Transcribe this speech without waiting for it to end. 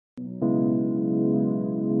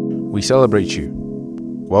We celebrate you.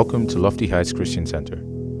 Welcome to Lofty Heights Christian Center,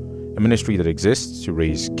 a ministry that exists to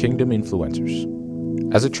raise kingdom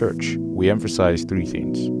influencers. As a church, we emphasize three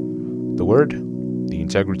things: the Word, the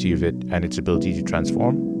integrity of it and its ability to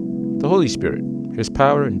transform; the Holy Spirit, His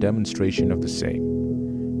power and demonstration of the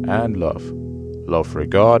same; and love. Love for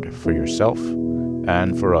God, for yourself,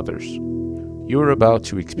 and for others. You are about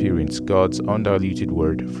to experience God's undiluted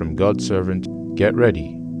word from God's servant. Get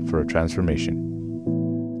ready for a transformation.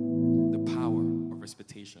 The power of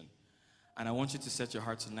expectation. And I want you to set your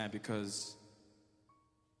heart tonight, because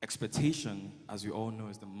expectation, as we all know,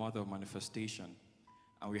 is the mother of manifestation.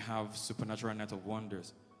 And we have Supernatural Night of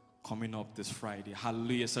Wonders coming up this Friday.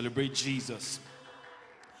 Hallelujah. Celebrate Jesus.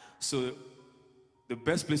 So the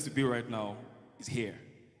best place to be right now is here,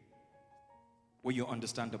 where you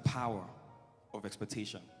understand the power of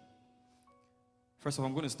expectation. First of all,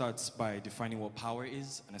 I'm going to start by defining what power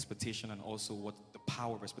is and expectation, and also what the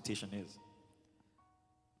power of expectation is.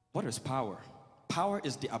 What is power? Power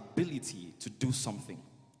is the ability to do something.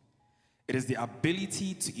 It is the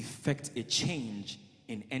ability to effect a change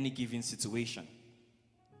in any given situation.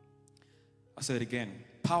 I'll say it again.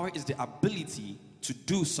 Power is the ability to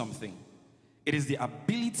do something. It is the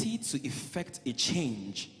ability to effect a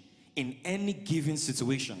change in any given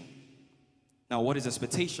situation. Now, what is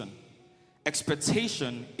expectation?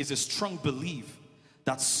 Expectation is a strong belief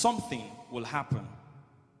that something will happen.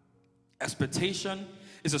 Expectation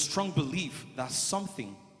is a strong belief that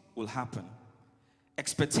something will happen.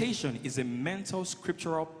 Expectation is a mental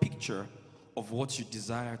scriptural picture of what you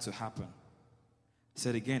desire to happen. I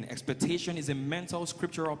said again, expectation is a mental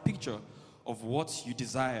scriptural picture of what you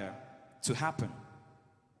desire to happen.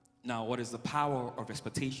 Now, what is the power of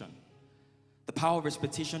expectation? The power of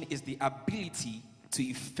expectation is the ability to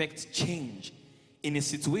effect change in a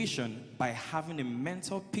situation by having a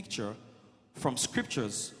mental picture from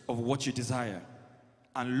scriptures of what you desire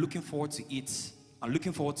and looking forward to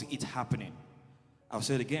it happening. I'll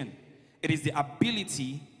say it again. It is the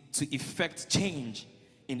ability to effect change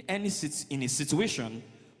in a situation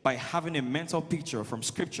by having a mental picture from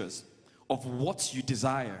scriptures of what you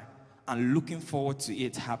desire and looking forward to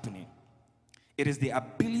it happening. It is the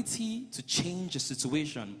ability to change a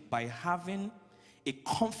situation by having a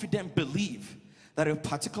confident belief that a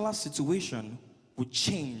particular situation would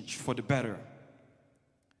change for the better.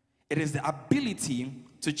 It is the ability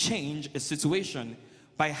to change a situation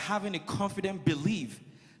by having a confident belief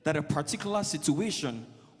that a particular situation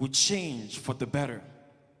would change for the better.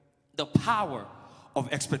 The power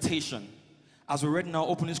of expectation. As we read in our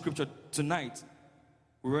opening scripture tonight,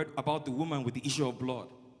 we read about the woman with the issue of blood.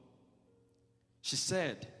 She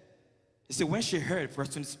said, when she heard,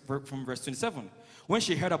 from verse 27, when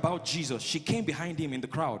she heard about Jesus, she came behind him in the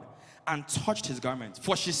crowd and touched his garment.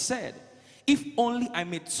 For she said, if only I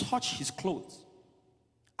may touch his clothes,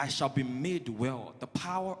 I shall be made well. The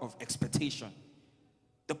power of expectation.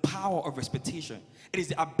 The power of expectation. It is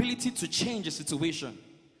the ability to change a situation.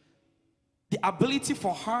 The ability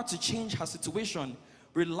for her to change her situation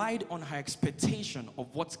relied on her expectation of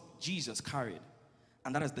what Jesus carried.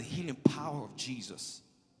 And that is the healing power of Jesus.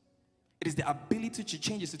 It is the ability to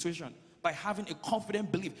change a situation by having a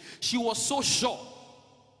confident belief. She was so sure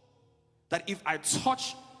that if I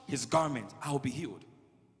touch his garment, I will be healed.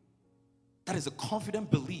 That is a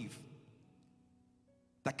confident belief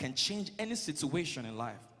that can change any situation in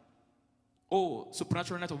life. Oh,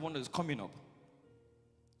 Supernatural Night of Wonders is coming up.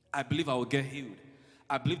 I believe I will get healed.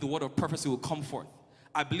 I believe the word of prophecy will come forth.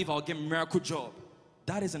 I believe I will get a miracle job.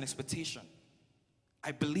 That is an expectation.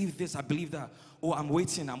 I believe this, I believe that. Oh, I'm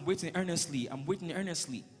waiting earnestly.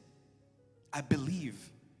 I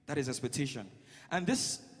believe. That is expectation. And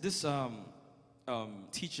this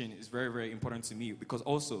teaching is very, very important to me, because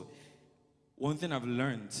also one thing I've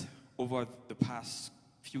learned over the past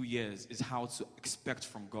few years is how to expect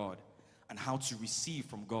from God and how to receive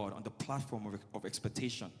from God on the platform of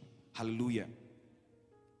expectation. Hallelujah.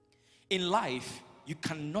 In life, you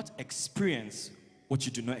cannot experience what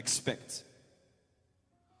you do not expect.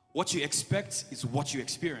 What you expect is what you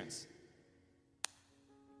experience.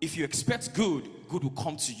 If you expect good, good will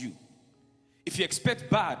come to you. If you expect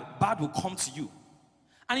bad, bad will come to you.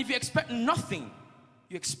 And if you expect nothing,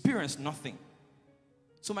 you experience nothing.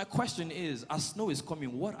 So my question is, as snow is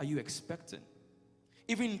coming, what are you expecting?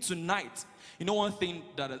 Even tonight, you know, one thing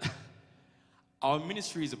that our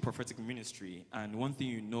ministry is a prophetic ministry, and one thing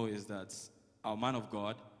you know is that our man of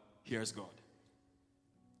God hears God,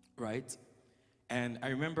 right? And I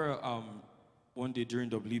remember one day during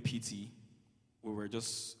WPT, we were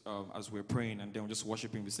just, as we were praying, and then we're just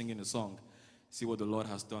worshiping, we're singing a song, see what the Lord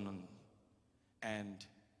has done. And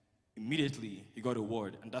Immediately, he got a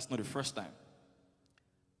word, and that's not the first time.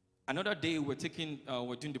 Another day, we're doing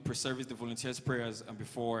the pre-service, the volunteers' prayers, and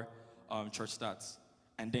before church starts.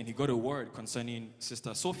 And then he got a word concerning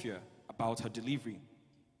Sister Sophia about her delivery.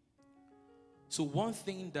 So one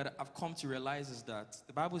thing that I've come to realize is that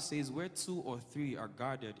the Bible says where 2 or 3 are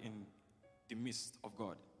gathered in the midst of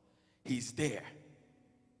God, He's there.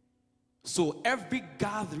 So every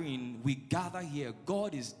gathering we gather here,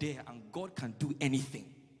 God is there and God can do anything.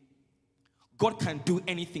 God can do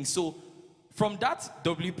anything. So from that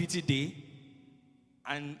WPT day,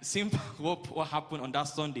 and seeing what happened on that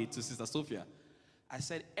Sunday to Sister Sophia, I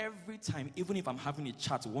said every time, even if I'm having a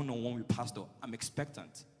chat one-on-one with Pastor, I'm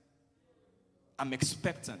expectant. I'm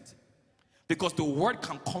expectant. Because the word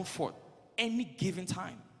can comfort any given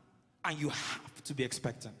time. And you have to be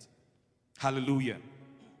expectant. Hallelujah.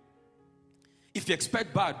 If you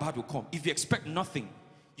expect bad, bad will come. If you expect nothing,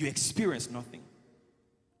 you experience nothing.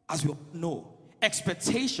 As we all know,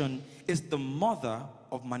 expectation is the mother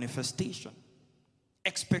of manifestation.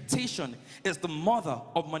 Expectation is the mother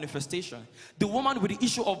of manifestation. The woman with the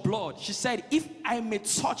issue of blood, she said, if I may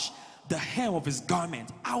touch the hem of his garment,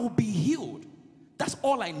 I will be healed. That's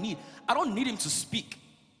all I need. I don't need him to speak.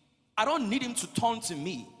 I don't need him to turn to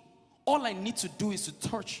me. All I need to do is to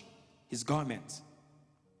touch his garment.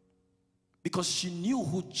 Because she knew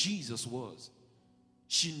who Jesus was.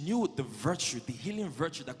 She knew the virtue, the healing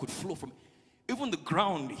virtue that could flow from even the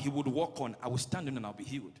ground he would walk on. I will stand in and I'll be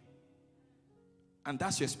healed. And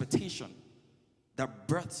that's your expectation that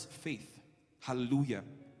births faith. Hallelujah.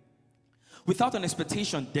 Without an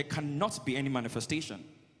expectation, there cannot be any manifestation.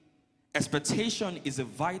 Expectation is a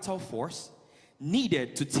vital force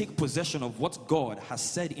needed to take possession of what God has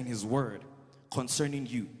said in his word concerning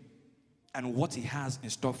you and what he has in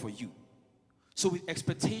store for you. So with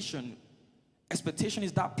expectation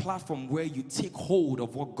is that platform where you take hold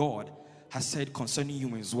of what God has said concerning you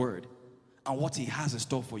in his word and what he has in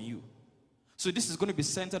store for you. So this is going to be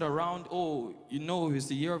centered around, it's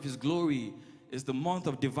the year of his glory. It's the month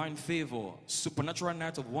of divine favor. Supernatural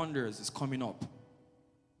night of wonders is coming up.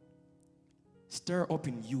 Stir up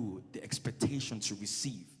in you the expectation to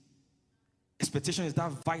receive. Expectation is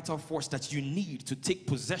that vital force that you need to take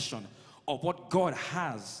possession of what God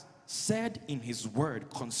has said in his word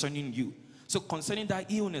concerning you. So concerning that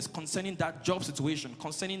illness, concerning that job situation,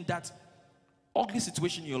 concerning that ugly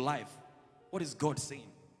situation in your life, what is God saying?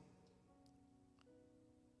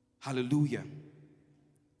 Hallelujah.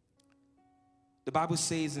 The Bible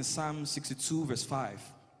says in Psalm 62 verse 5.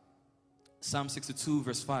 Psalm 62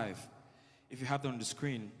 verse 5. If you have that on the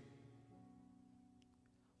screen.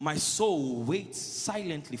 My soul waits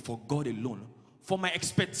silently for God alone, for my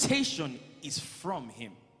expectation is from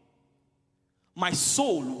him. My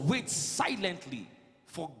soul waits silently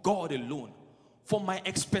for God alone, for my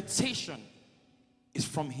expectation is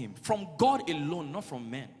from him. From God alone, not from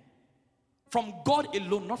men. From God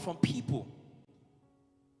alone, not from people.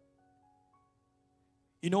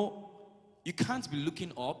 You can't be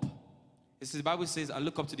looking up. The Bible says, I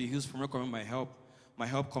look up to the hills from where comes my help. My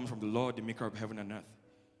help comes from the Lord, the maker of heaven and earth.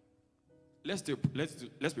 Let's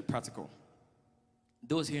be practical.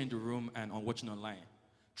 Those here in the room and watching online,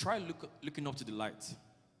 try looking up to the light.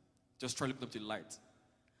 Just try looking up to the light.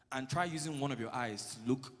 And try using one of your eyes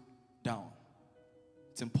to look down.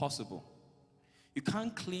 It's impossible. You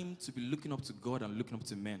can't claim to be looking up to God and looking up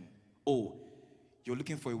to men. Oh, you're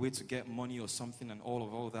looking for a way to get money or something and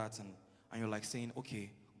all that, and you're like saying,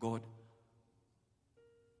 okay, God,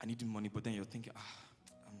 I need the money, but then you're thinking,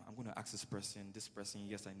 I'm going to ask this person,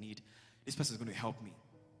 yes, I need, this person is going to help me.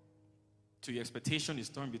 So your expectation is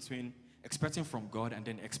torn between expecting from God and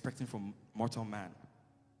then expecting from mortal man.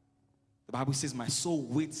 The Bible says, my soul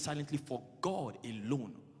waits silently for God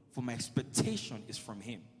alone, for my expectation is from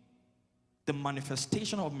him. The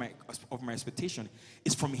manifestation of my expectation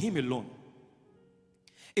is from him alone.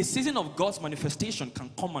 A season of God's manifestation can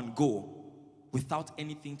come and go without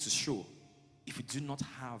anything to show if you do not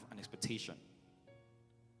have an expectation.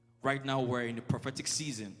 Right now we're in the prophetic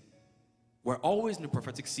season. We're always in the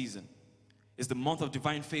prophetic season. It's the month of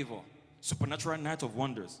divine favor, supernatural night of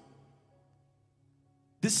wonders.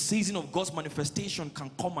 This season of God's manifestation can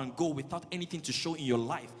come and go without anything to show in your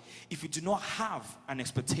life if you do not have an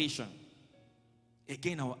expectation.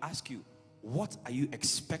 Again, I will ask you, what are you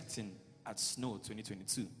expecting at Snow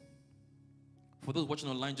 2022? For those watching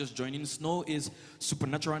online, just joining, Snow is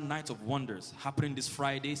Supernatural Night of Wonders, happening this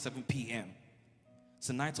Friday, 7 p.m. It's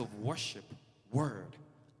a night of worship, word,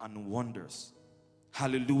 and wonders.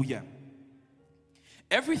 Hallelujah.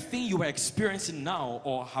 Everything you are experiencing now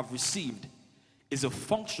or have received is a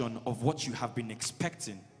function of what you have been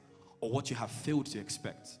expecting or what you have failed to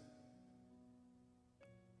expect.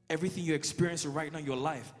 Everything you're experiencing right now in your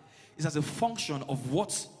life is as a function of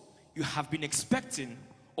what you have been expecting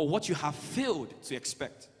or what you have failed to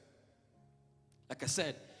expect. Like I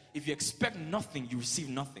said, if you expect nothing, you receive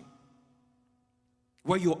nothing.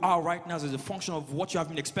 Where you are right now is as a function of what you have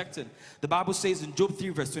been expecting. The Bible says in Job 3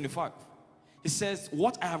 verse 25, it says,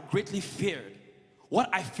 what I have greatly feared, what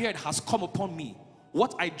I feared has come upon me.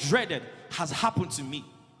 What I dreaded has happened to me.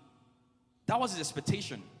 That was his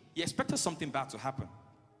expectation. He expected something bad to happen.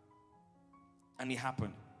 And it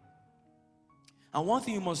happened. And one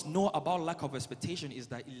thing you must know about lack of expectation is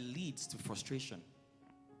that it leads to frustration.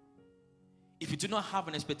 If you do not have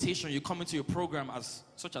an expectation, you come into your program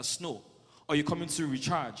such as snow, or you come into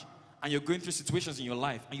recharge, and you're going through situations in your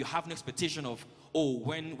life, and you have an expectation of,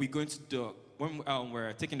 when we're going to when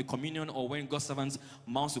we're taking the communion, or when God's servants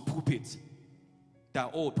mounts the pulpit,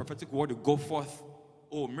 that prophetic word will go forth,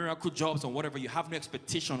 miracle jobs or whatever. You have no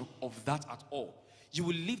expectation of that at all. You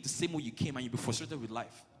will live the same way you came, and you'll be frustrated with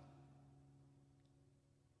life.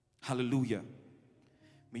 Hallelujah.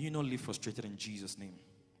 May you not live frustrated in Jesus' name.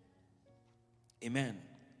 Amen.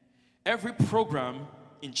 Every program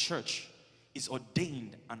in church is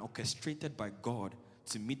ordained and orchestrated by God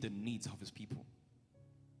to meet the needs of his people.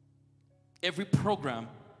 Every program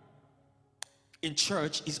in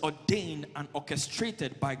church is ordained and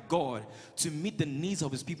orchestrated by God to meet the needs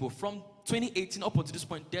of his people. From 2018 up until this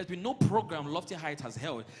point, there's been no program Lofty Heights has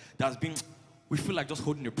held that has been, we feel like just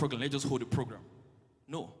holding a program, let's just hold a program.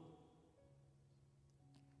 No.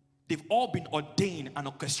 They've all been ordained and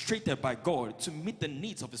orchestrated by God to meet the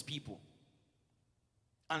needs of his people.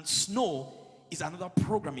 And Snow is another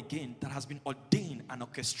program again that has been ordained and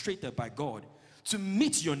orchestrated by God to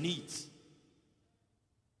meet your needs.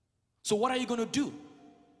 So what are you going to do?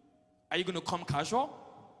 Are you going to come casual?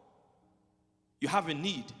 You have a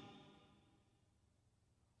need.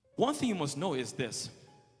 One thing you must know is this: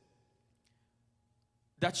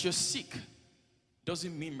 that you're sick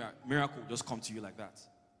doesn't mean miracle just come to you like that.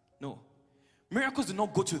 No. Miracles do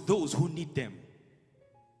not go to those who need them.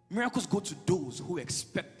 Miracles go to those who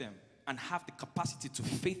expect them and have the capacity to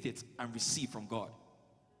faith it and receive from God.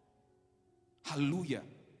 Hallelujah.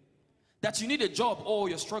 That you need a job,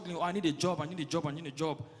 you're struggling, I need a job, and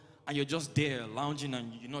you're just there lounging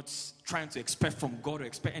and you're not trying to expect from God or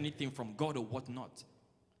expect anything from God or whatnot.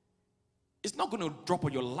 It's not going to drop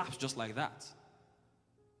on your lap just like that.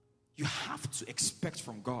 You have to expect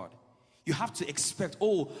from God. You have to expect,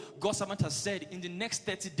 God's servant has said in the next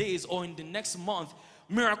 30 days or in the next month,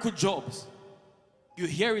 miracle jobs. You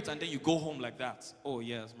hear it and then you go home like that. Oh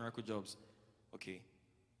yes, miracle jobs. Okay.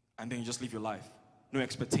 And then you just live your life. No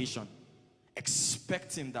expectation.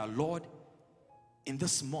 Expecting that, Lord, in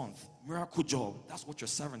this month, miracle job. That's what your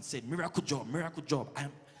servant said. Miracle job, miracle job.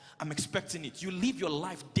 I'm expecting it. You live your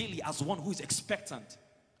life daily as one who is expectant.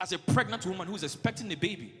 As a pregnant woman who is expecting a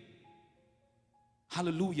baby.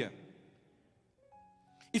 Hallelujah.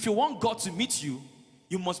 If you want God to meet you,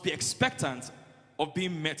 you must be expectant of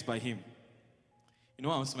being met by him. You know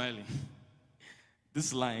why I'm smiling?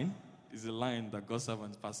 This line is a line that God's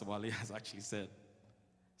servant Pastor Wale has actually said.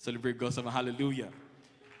 Celebrate God's servant. Hallelujah.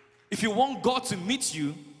 If you want God to meet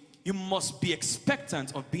you, you must be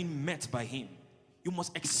expectant of being met by him. You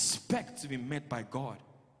must expect to be met by God.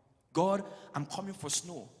 God, I'm coming for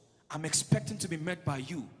Snow. I'm expecting to be met by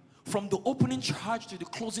you. From the opening charge to the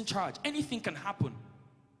closing charge, anything can happen.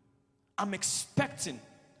 I'm expecting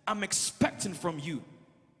from you.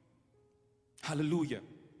 Hallelujah.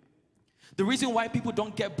 The reason why people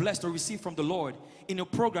don't get blessed or receive from the Lord in a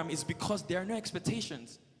program is because there are no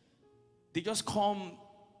expectations. They just come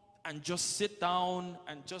and just sit down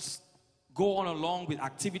and just go on along with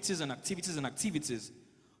activities and activities and activities.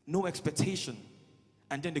 No expectation.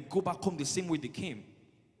 And then they go back home the same way they came.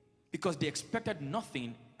 Because they expected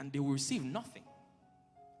nothing and they will receive nothing.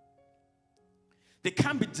 There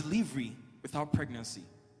can't be delivery without pregnancy.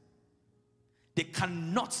 There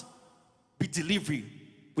cannot be delivery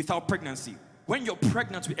without pregnancy. When you're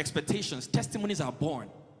pregnant with expectations, testimonies are born.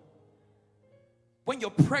 When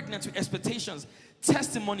you're pregnant with expectations,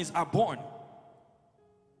 testimonies are born.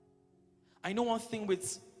 I know one thing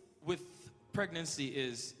with pregnancy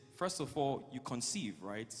is, first of all, you conceive,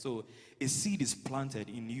 right? So a seed is planted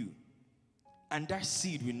in you. And that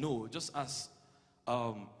seed, we know, just as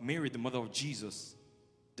Mary, the mother of Jesus,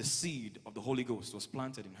 the seed of the Holy Ghost was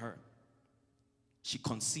planted in her. She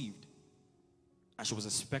conceived. And she was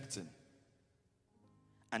expecting.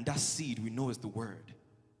 And that seed, we know, is the word.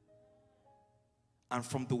 And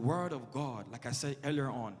from the word of God, like I said earlier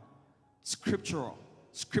on, scriptural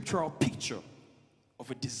picture of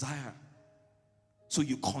a desire. So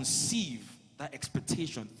you conceive that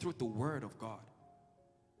expectation through the word of God.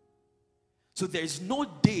 So there is no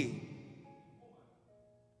day,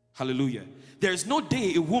 hallelujah, there is no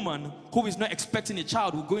day a woman who is not expecting a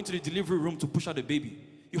child will go into the delivery room to push out the baby.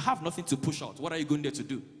 You have nothing to push out. What are you going there to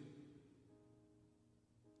do?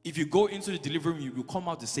 If you go into the delivery room, you will come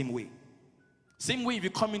out the same way. Same way if you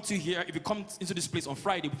come into here, if you come into this place on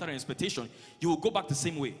Friday without an expectation, you will go back the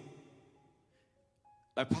same way.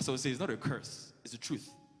 Like Pastor would say, it's not a curse, it's the truth.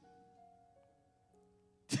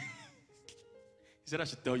 He said I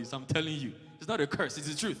should tell you, so I'm telling you. It's not a curse, it's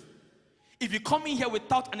the truth. If you come in here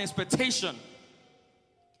without an expectation,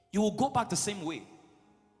 you will go back the same way.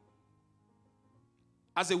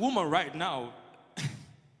 As a woman right now,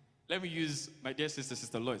 let me use my dear sister,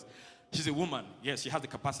 Sister Lois. She's a woman. Yes, she has the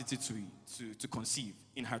capacity to conceive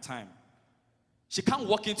in her time. She can't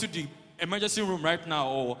walk into the emergency room right now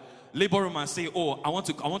or labor room and say, oh, I want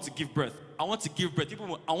to give birth. I want to give birth.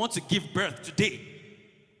 I want to give birth today.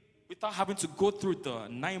 Without having to go through the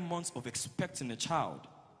 9 months of expecting a child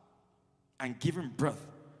and giving birth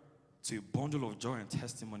to a bundle of joy and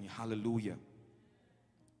testimony. Hallelujah.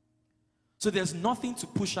 So there's nothing to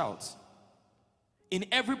push out. In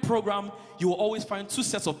every program, you will always find two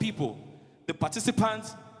sets of people, the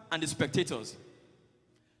participants and the spectators.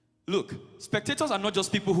 Look, spectators are not just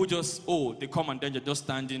people who just, they come and then you're just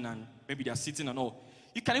standing and maybe they're sitting and all.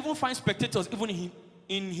 You can even find spectators even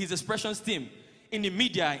in his expressions team, in the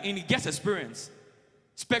media, in the guest experience.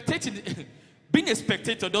 Spectating, being a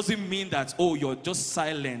spectator doesn't mean that, you're just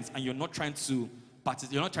silent and you're not trying to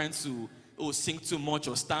participate, you're not trying to sing too much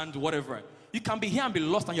or stand, whatever. You can be here and be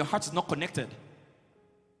lost and your heart is not connected.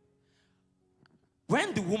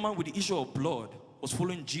 When the woman with the issue of blood was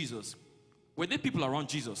following Jesus, were there people around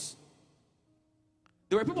Jesus?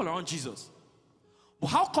 There were people around Jesus. But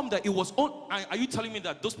how come that it was are you telling me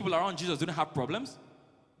that those people around Jesus didn't have problems?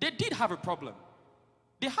 They did have a problem.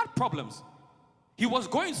 They had problems. He was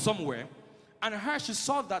going somewhere, and she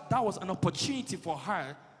saw that was an opportunity for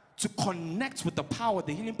her to connect with the power,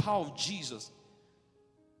 the healing power of Jesus.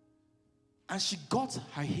 And she got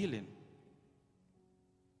her healing.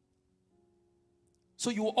 So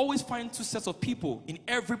you will always find two sets of people in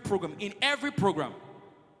every program. In every program,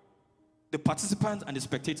 the participants and the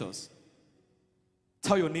spectators.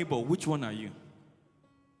 Tell your neighbor, which one are you?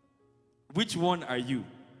 Which one are you?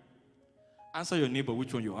 Answer your neighbor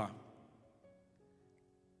which one you are.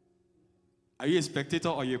 Are you a spectator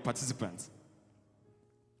or are you a participant?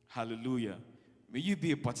 Hallelujah. May you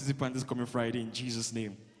be a participant this coming Friday in Jesus'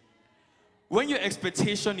 name. When your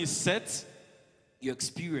expectation is set, your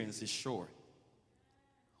experience is sure.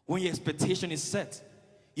 When your expectation is set,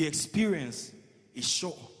 your experience is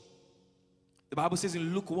sure. The Bible says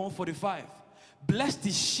in Luke 1:45, blessed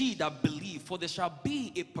is she that believed, for there shall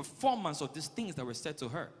be a performance of these things that were said to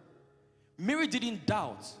her. Mary didn't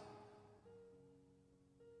doubt.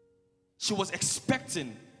 She was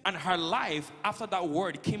expecting, and her life after that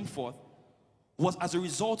word came forth was as a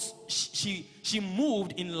result, she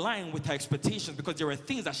moved in line with her expectations because there were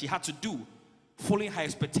things that she had to do following her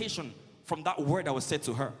expectation from that word that was said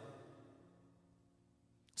to her.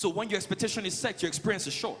 So when your expectation is set, your experience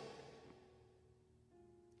is sure.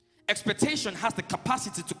 Expectation has the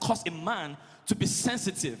capacity to cause a man to be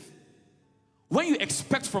sensitive. When you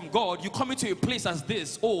expect from God, you come into a place as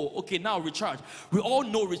this, now recharge. We all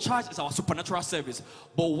know recharge is our supernatural service.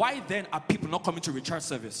 But why then are people not coming to recharge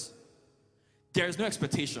service? There is no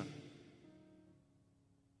expectation.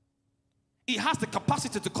 It has the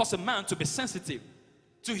capacity to cause a man to be sensitive,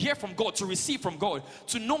 to hear from God, to receive from God,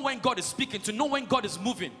 to know when God is speaking, to know when God is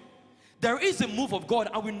moving. There is a move of God,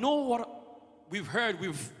 and we know what we've heard.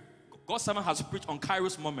 God's servant has preached on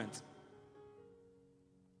Kairos moment.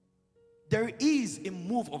 There is a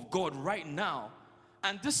move of God right now.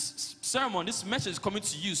 And this sermon, this message is coming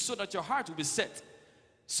to you so that your heart will be set.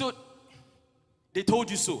 So, they told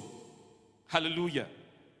you so. Hallelujah.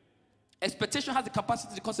 Expectation has the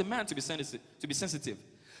capacity to cause a man to be sensitive.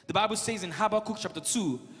 The Bible says in Habakkuk chapter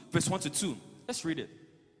 2, verse 1-2. Let's read it.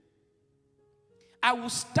 I will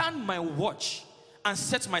stand my watch and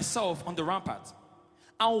set myself on the rampart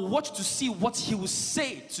and watch to see what he will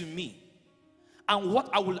say to me and what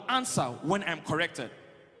I will answer when I am corrected.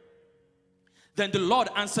 Then the Lord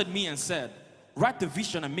answered me and said, write the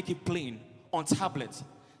vision and make it plain on tablets,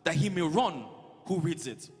 that he may run who reads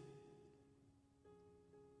it.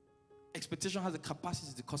 Expectation has the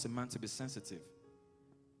capacity to cause a man to be sensitive.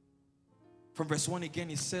 From verse 1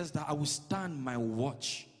 again, it says that I will stand my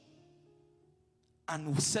watch and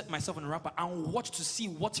will set myself on the rampart and watch to see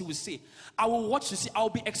what he will say. I will watch to see, I will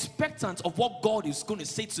be expectant of what God is going to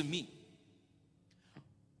say to me.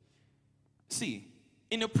 See,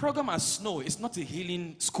 in a program as Snow, it's not a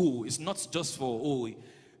healing school. It's not just for,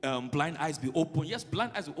 blind eyes be open. Yes,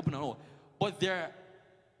 blind eyes will open and all. But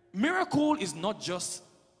miracle is not just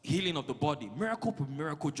healing of the body. Miracle could be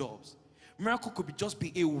miracle jobs. Miracle could just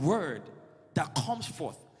be a word that comes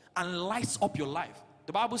forth and lights up your life.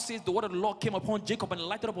 The Bible says the word of the Lord came upon Jacob and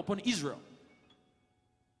lighted up upon Israel.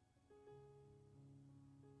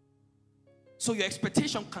 So your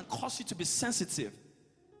expectation can cause you to be sensitive.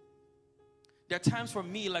 There are times for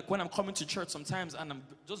me, like when I'm coming to church sometimes and I'm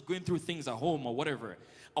just going through things at home or whatever,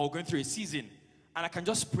 or going through a season, and I can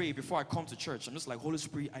just pray before I come to church. I'm just like, Holy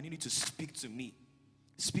Spirit, I need you to speak to me.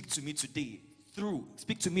 Speak to me today.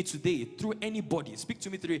 Speak to me today through anybody. Speak to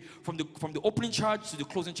me today from the opening charge to the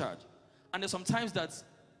closing charge. And there's sometimes that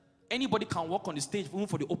anybody can walk on the stage even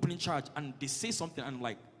for the opening charge and they say something and I'm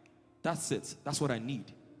like, that's it. That's what I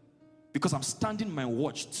need. Because I'm standing my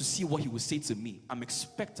watch to see what he will say to me. I'm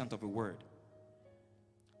expectant of a word.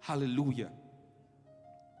 Hallelujah.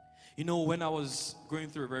 You know, when I was going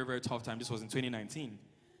through a very, very tough time, this was in 2019.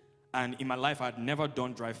 And in my life, I had never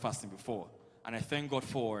done dry fasting before. And I thank God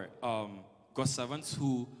for God's servants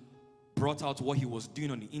who brought out what he was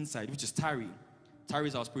doing on the inside, which is Tari. Tari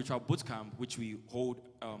is our spiritual boot camp, which we hold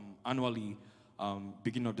annually,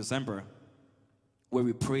 beginning of December, where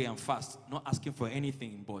we pray and fast, not asking for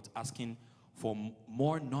anything, but asking for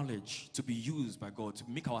more knowledge to be used by God, to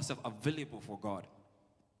make ourselves available for God.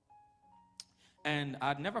 And I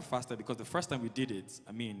had never fasted because the first time we did it,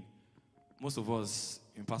 I mean, most of us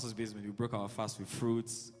in Pastor's Basement, we broke our fast with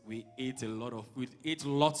fruits. We ate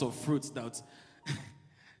lots of fruits that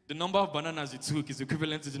the number of bananas you took is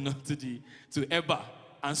equivalent to eba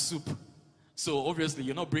and soup. So obviously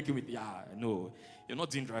you're not breaking with, no, you're not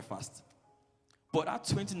doing dry fast. But at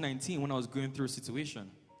 2019, when I was going through a situation,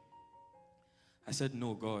 I said,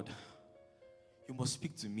 no, God, you must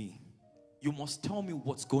speak to me. You must tell me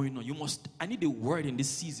what's going on. I need a word in this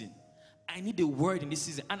season. I need a word in this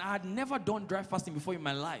season. And I had never done dry fasting before in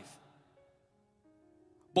my life.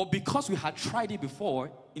 But because we had tried it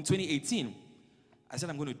before in 2018, I said,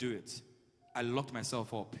 I'm going to do it. I locked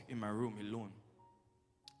myself up in my room alone.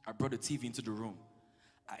 I brought the TV into the room.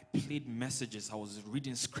 I played messages. I was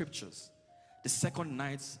reading scriptures. The second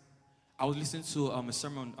night, I was listening to a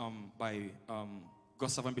sermon by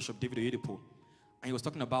God's servant Bishop David Oyedepo. And he was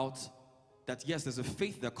talking about that, yes, there's a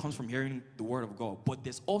faith that comes from hearing the word of God, but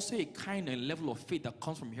there's also a kind and level of faith that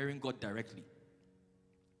comes from hearing God directly.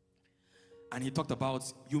 And he talked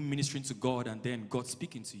about you ministering to God and then God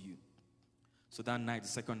speaking to you. So that night, the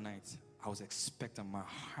second night, I was expectant. My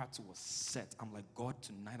heart was set. I'm like, God,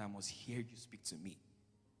 tonight I must hear you speak to me.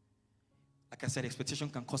 Like I said, expectation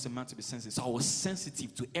can cause a man to be sensitive. So I was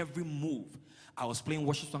sensitive to every move. I was playing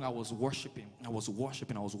worship song. I was worshiping.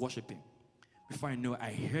 Before I know it,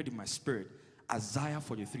 I heard in my spirit, Isaiah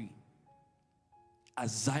 43.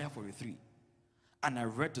 Isaiah 43. And I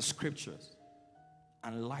read the scriptures.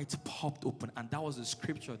 And light popped open. And that was the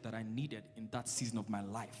scripture that I needed in that season of my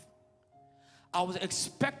life. I was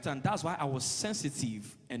expectant. That's why I was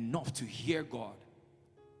sensitive enough to hear God.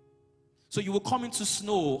 So you will come into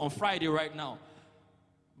Snow on Friday right now.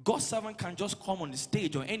 God's servant can just come on the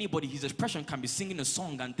stage, or anybody, his expression can be singing a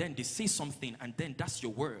song and then they say something and then that's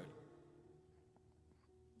your word.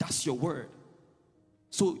 That's your word.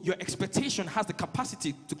 So your expectation has the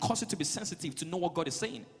capacity to cause you to be sensitive, to know what God is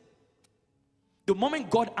saying. The moment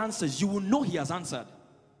God answers, you will know he has answered.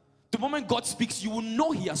 The moment God speaks, you will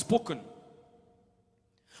know he has spoken.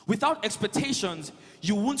 Without expectations,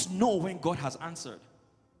 you won't know when God has answered.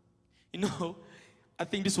 You know, I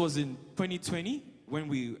think this was in 2020 when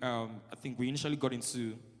we initially got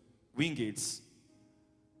into Wingates.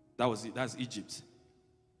 That was it. That's Egypt.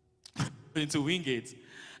 Into Wingates,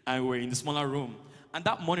 and we're in the smaller room. And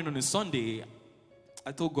that morning on a Sunday,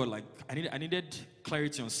 I told God, like, I needed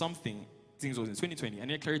clarity on something. I think it was in 2020. I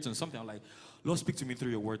needed clarity on something. I'm like, Lord, speak to me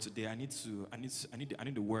through your word today. I need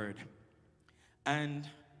the word. And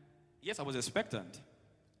yes, I was expectant.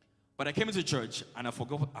 But I came into church and I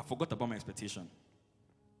forgot about my expectation.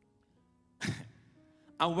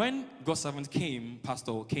 And when God's servant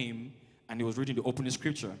pastor came, and he was reading the opening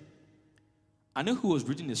scripture, I knew who was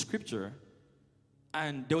reading the scripture,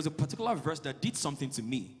 and there was a particular verse that did something to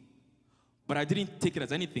me. But I didn't take it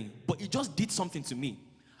as anything. But it just did something to me.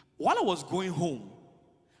 While I was going home,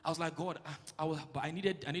 I was like, God, I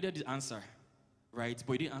needed the answer, right?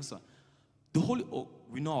 But he didn't answer.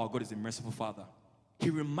 We know our God is a merciful Father. He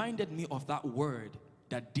reminded me of that word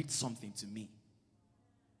that did something to me.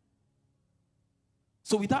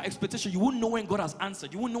 So without expectation, you won't know when God has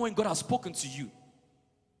answered. You won't know when God has spoken to you.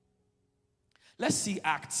 Let's see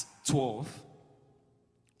Acts 12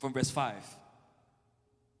 from verse 5.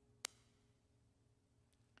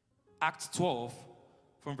 Acts 12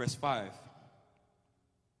 from verse 5.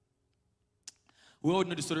 We all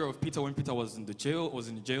know the story of Peter when Peter was in the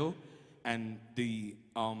jail, and the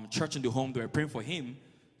church in the home, they were praying for him.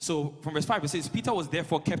 So from verse 5, it says, Peter was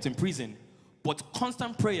therefore kept in prison, but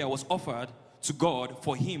constant prayer was offered to God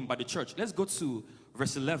for him by the church. Let's go to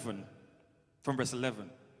verse 11, from verse 11.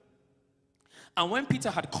 And when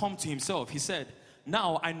Peter had come to himself, he said,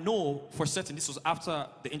 now I know for certain, this was after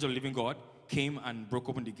the angel of the living God came and broke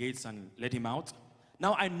open the gates and let him out.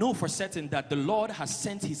 Now I know for certain that the Lord has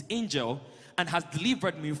sent his angel and has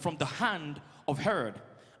delivered me from the hand of Herod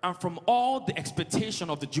and from all the expectation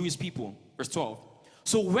of the Jewish people. Verse 12.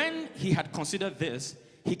 So when he had considered this,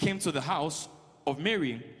 he came to the house of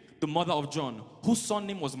Mary, the mother of John, whose son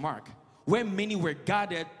name was Mark, where many were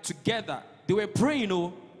gathered together. They were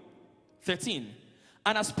praying. 13.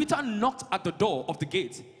 And as Peter knocked at the door of the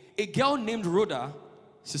gate, a girl named Rhoda,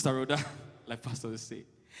 Sister Rhoda, like pastors say,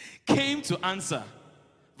 came to answer.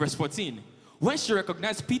 Verse 14. When she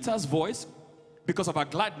recognized Peter's voice, because of her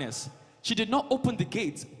gladness, she did not open the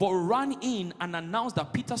gate, but ran in and announced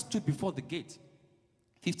that Peter stood before the gate.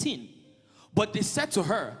 15. But they said to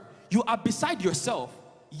her, you are beside yourself.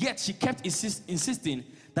 Yet she kept insisting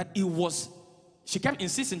that it was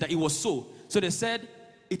so. So they said,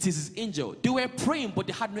 it is his angel. They were praying, but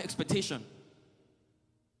they had no expectation.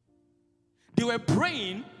 They were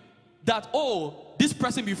praying that, this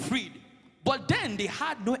person be freed. But then they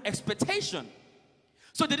had no expectation.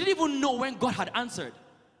 So they didn't even know when God had answered.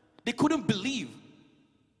 They couldn't believe.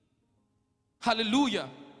 Hallelujah.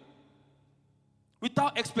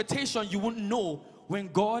 Without expectation, you won't know when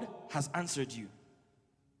God has answered you.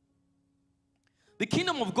 The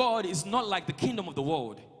kingdom of God is not like the kingdom of the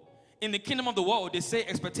world. In the kingdom of the world, they say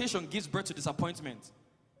expectation gives birth to disappointment.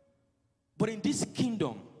 But in this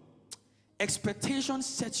kingdom, expectation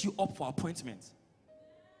sets you up for appointment.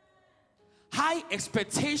 High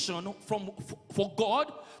expectation for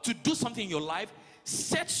God to do something in your life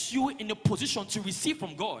sets you in a position to receive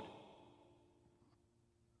from God.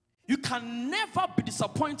 You can never be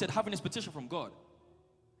disappointed having expectation from God.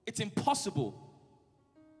 It's impossible.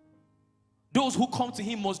 Those who come to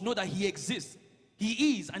him must know that he exists.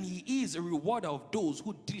 He is, and he is a rewarder of those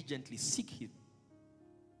who diligently seek him.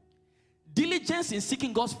 Diligence in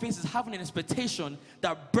seeking God's face is having an expectation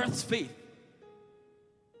that births faith.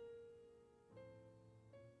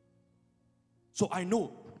 So I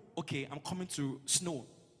know, okay, I'm coming to Snow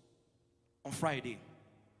on Friday.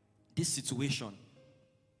 This situation,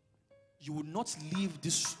 you will not leave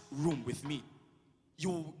this room with me.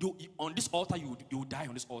 You on this altar, you will die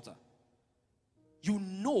on this altar. You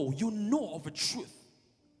know of a truth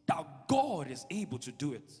that God is able to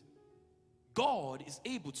do it. God is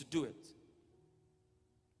able to do it.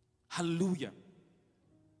 Hallelujah.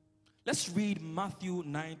 Let's read Matthew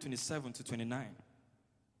 9:27-29.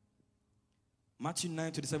 Matthew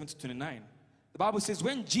 9:27-29. The Bible says,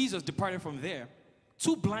 when Jesus departed from there,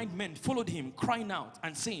 two blind men followed him, crying out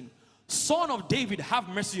and saying, Son of David, have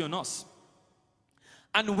mercy on us.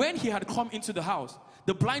 And when he had come into the house,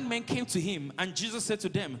 the blind men came to him, and Jesus said to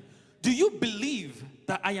them, do you believe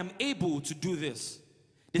that I am able to do this?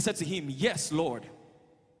 They said to him, yes, Lord.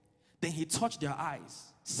 Then he touched their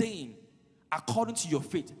eyes, saying, according to your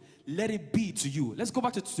faith, let it be to you. Let's go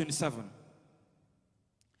back to 27.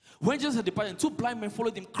 When Jesus had departed, two blind men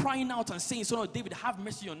followed him, crying out and saying, Son of David, have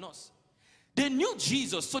mercy on us. They knew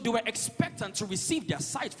Jesus, so they were expectant to receive their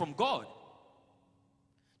sight from God.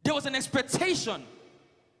 There was an expectation.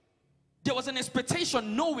 There was an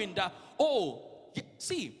expectation knowing that,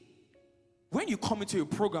 see, when you come into a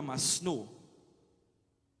program as Snow,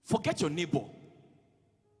 forget your neighbor.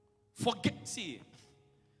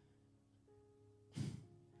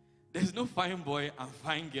 There's no fine boy and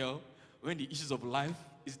fine girl when the issues of life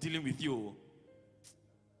is dealing with you.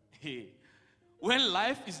 Hey, when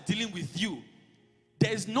life is dealing with you,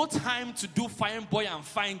 there's no time to do fine boy and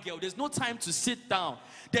fine girl. There's no time to sit down.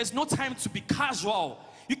 There's no time to be casual.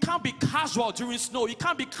 You can't be casual during Snow. You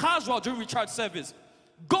can't be casual during recharge service.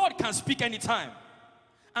 God can speak anytime.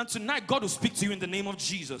 And tonight, God will speak to you in the name of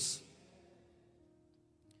Jesus.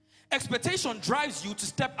 Expectation drives you to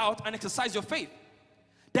step out and exercise your faith.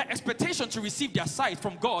 Their expectation to receive their sight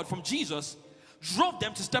from God, from Jesus, drove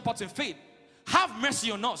them to step out in faith. Have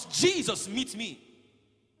mercy on us. Jesus, meet me.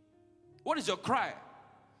 What is your cry?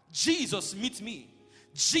 Jesus, meet me.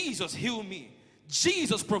 Jesus, heal me.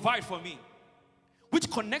 Jesus, provide for me. Which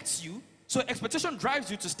connects you. So expectation drives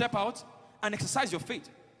you to step out and exercise your faith.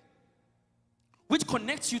 Which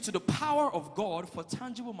connects you to the power of God for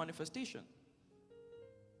tangible manifestation.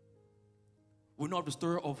 We know the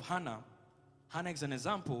story of Hannah. Hannah is an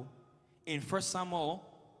example in 1 Samuel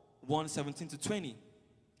 1:17-20.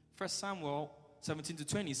 1 Samuel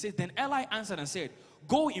 17-20, it says, Then Eli answered and said,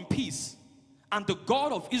 Go in peace, and the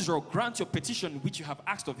God of Israel grant your petition which you have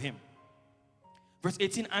asked of him. Verse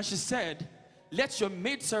 18, and she said, Let your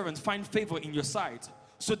maidservant find favor in your sight.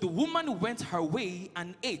 So the woman went her way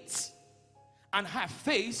and ate, and her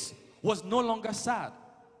face was no longer sad.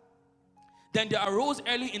 Then they arose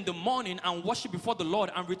early in the morning and worshipped before the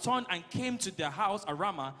Lord, and returned and came to their house at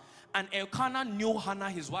Ramah. And Elkanah knew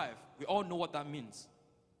Hannah his wife. We all know what that means.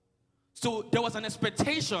 So there was an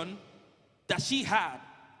expectation that she had,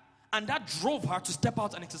 and that drove her to step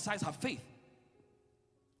out and exercise her faith.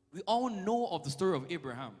 We all know of the story of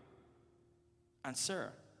Abraham and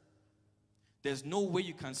Sarah. There's no way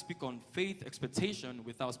you can speak on faith expectation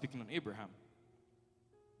without speaking on Abraham.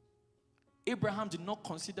 Abraham did not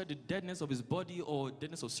consider the deadness of his body or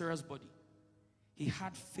deadness of Sarah's body. He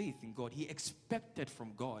had faith in God. He expected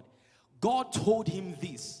from God. God told him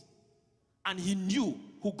this, and he knew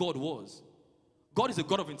who God was. God is a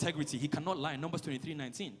God of integrity. He cannot lie. Numbers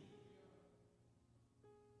 23:19.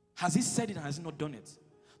 Has he said it and has he not done it?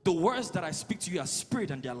 The words that I speak to you are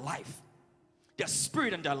spirit and they are life. They are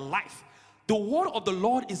spirit and they are life. The word of the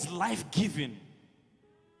Lord is life-giving.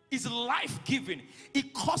 Is life-giving.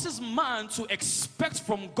 It causes man to expect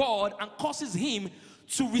from God and causes him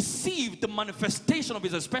to receive the manifestation of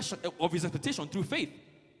his expectation through faith.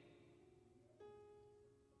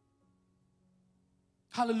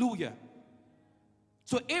 Hallelujah.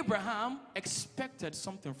 So Abraham expected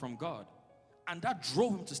something from God, and that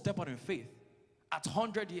drove him to step out in faith. At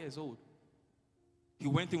 100 years old, he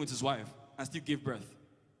went in with his wife and still gave birth.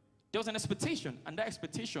 There was an expectation, and that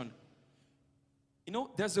expectation,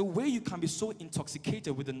 there's a way you can be so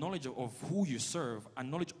intoxicated with the knowledge of who you serve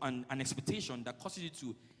and knowledge and expectation that causes you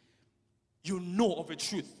to, of a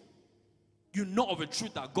truth. You know of a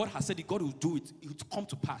truth that God has said that God will do it. It will come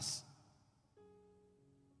to pass.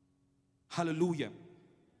 Hallelujah.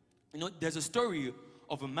 There's a story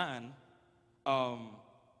of a man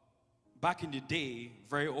back in the day,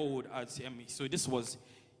 very old. So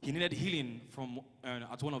he needed healing from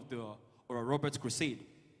at one of the Robert's crusade.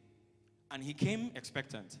 And he came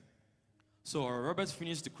expectant. So Roberts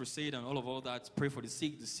finished the crusade and all that, pray for the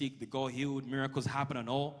sick, they got healed, miracles happen and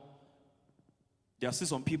all. There are still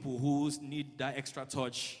some people who need that extra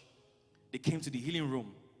touch. They came to the healing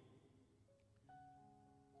room.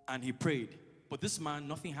 And he prayed. But this man,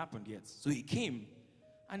 nothing happened yet. So he came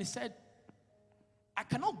and he said, I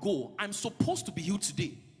cannot go. I'm supposed to be healed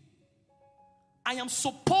today. I am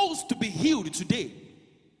supposed to be healed today.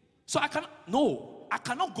 So I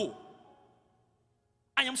cannot go.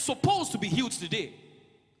 I am supposed to be healed today.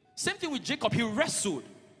 Same thing with Jacob. He wrestled.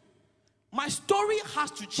 My story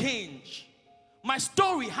has to change. My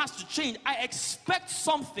story has to change. I expect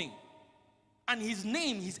something. And his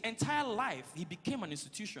name, his entire life, he became an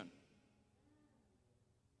institution.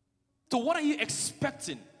 So what are you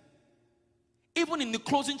expecting? Even in the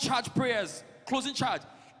closing charge prayers,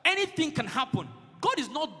 anything can happen. God is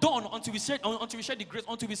not done until we share the grace,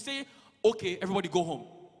 until we say, okay, everybody go home.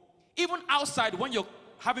 Even outside, when you're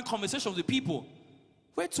having conversations with people,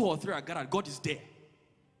 where 2 or 3 are gathered, God is there.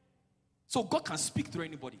 So God can speak through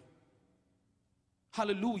anybody.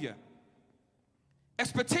 Hallelujah.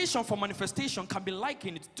 Expectation for manifestation can be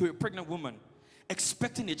likened to a pregnant woman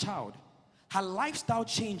expecting a child. Her lifestyle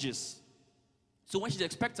changes. So when she's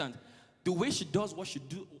expectant, the way she does what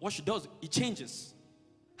she does, it changes.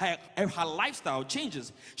 Her lifestyle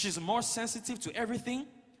changes. She's more sensitive to everything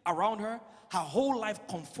around her. Her whole life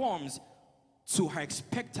conforms to her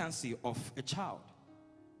expectancy of a child.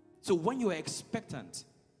 So when you are expectant,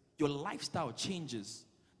 your lifestyle changes.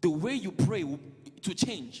 The way you pray will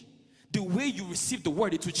change. The way you receive the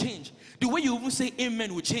word, it will change. The way you even say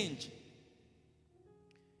amen will change.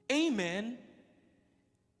 Amen.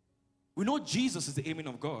 We know Jesus is the amen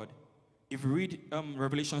of God. If you read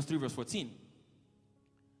Revelation 3 verse 14.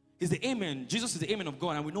 He's the amen. Jesus is the amen of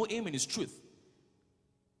God, and we know amen is truth.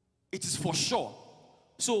 It is for sure.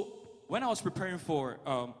 So when I was preparing for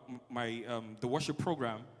the worship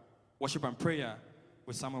program, worship and prayer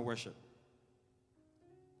with summer worship,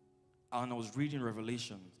 and I was reading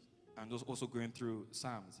Revelation and was also going through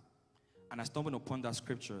Psalms, and I stumbled upon that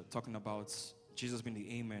scripture talking about Jesus being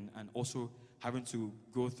the amen, and also having to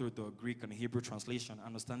go through the Greek and Hebrew translation,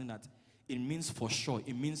 understanding that it means for sure.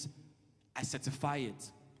 It means I certify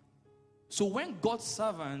it. So when God's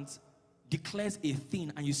servant declares a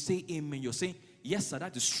thing and you say amen, you're saying, yes, sir,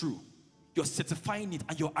 that is true. You're certifying it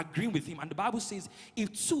and you're agreeing with him. And the Bible says,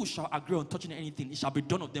 if two shall agree on touching anything, it shall be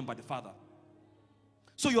done of them by the Father.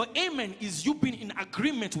 So your amen is you being in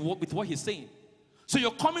agreement with what he's saying. So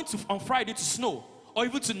you're coming on Friday to Snow. or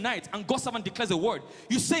even tonight, and God's servant declares a word,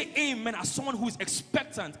 you say amen as someone who is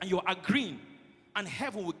expectant and you're agreeing, and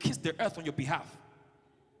heaven will kiss the earth on your behalf.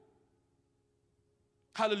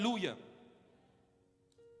 Hallelujah.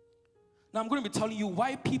 Now I'm going to be telling you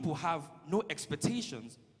why people have no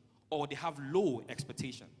expectations or they have low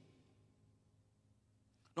expectation.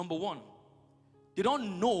 Number one, they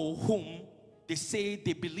don't know whom they say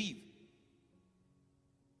they believe.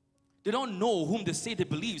 They don't know whom they say they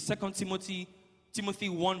believe. 2 Timothy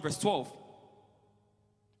 1 verse 12.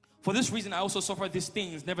 For this reason I also suffer these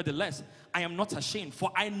things. Nevertheless, I am not ashamed,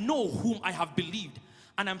 for I know whom I have believed,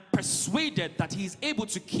 and I'm persuaded that he is able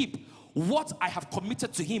to keep what I have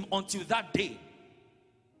committed to him until that day.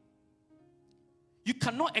 You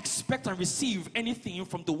cannot expect and receive anything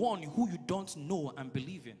from the one who you don't know and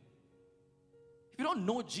believe in. If you don't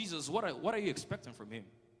know Jesus, what are you expecting from him?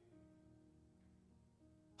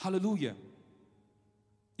 Hallelujah.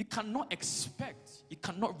 You cannot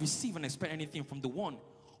receive and expect anything from the one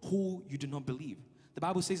who you do not believe. The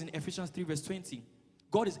Bible says in Ephesians 3 verse 20,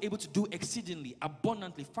 God is able to do exceedingly,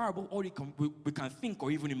 abundantly, far above all we can think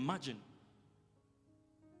or even imagine,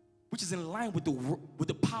 which is in line with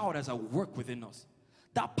the power that's at work within us.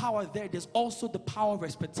 That power there's also the power of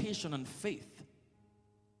expectation and faith.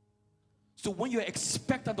 So when you're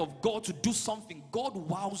expectant of God to do something, God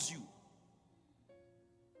wows you.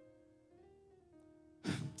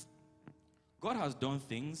 God has done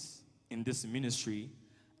things in this ministry,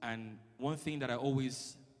 and one thing that I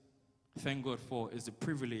always thank God for is the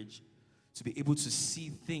privilege to be able to see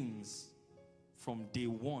things from day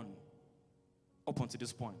one up until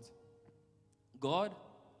this point. God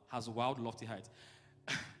has wowed Lofty Heights.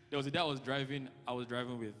 There was a day I was driving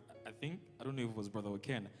with, I don't know if it was Brother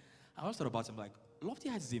Ken. I always thought about him like, Lofty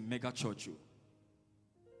Heights is a mega church.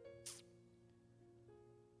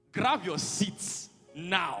 Grab your seats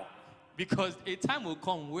now, because a time will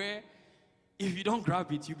come where if you don't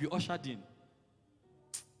grab it, you'll be ushered in.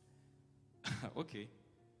 Okay.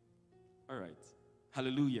 All right.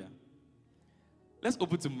 Hallelujah. Let's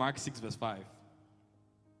open to Mark 6 verse 5.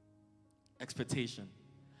 Expectation.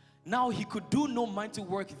 Now he could do no mighty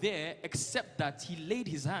work there except that he laid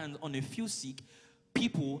his hands on a few sick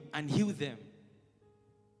people and healed them.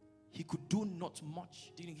 He could do not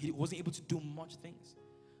much. He wasn't able to do much things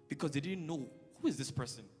because they didn't know, who is this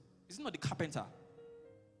person? Is it not the carpenter?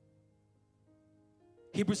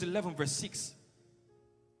 Hebrews 11 verse 6.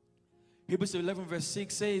 Hebrews 11 verse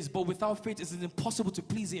 6 says, but without faith it is impossible to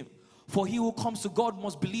please him. For he who comes to God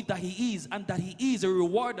must believe that he is, and that he is a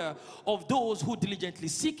rewarder of those who diligently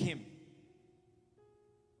seek him.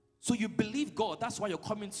 So you believe God, that's why you're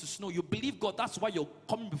coming to Snow. You believe God, that's why you're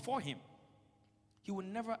coming before him. He will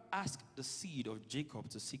never ask the seed of Jacob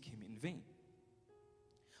to seek him in vain.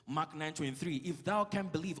 Mark 9:23, if thou can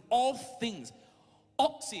believe all things,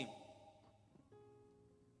 all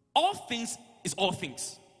things is all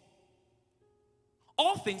things.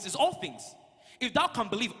 All things is all things. If thou can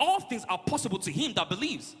believe, all things are possible to him that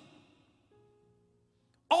believes.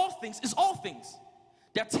 All things is all things.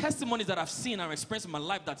 There are testimonies that I've seen and experienced in my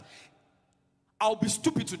life that I'll be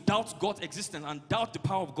stupid to doubt God's existence and doubt the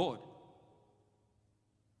power of God.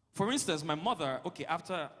 For instance, my mother,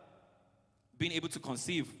 after being able to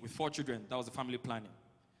conceive with 4 children, that was the family planning,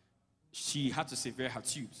 she had to sever her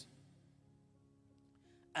tubes.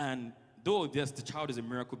 And though the child is a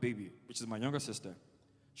miracle baby, which is my younger sister,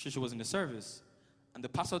 she was in the service, and the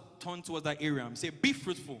pastor turned towards that area and said, be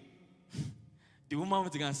fruitful. The woman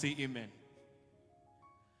went to go and say amen.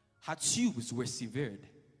 Her tubes were severed,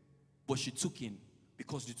 but she took in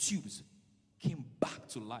because the tubes came back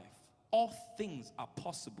to life. All things are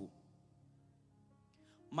possible.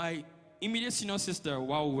 My immediate senior sister,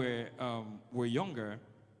 while we're younger,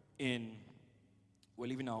 we're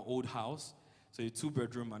living in our old house, so a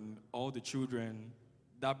 2-bedroom, and all the children,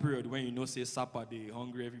 that period when say supper, they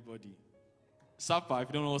hungry everybody. Supper, if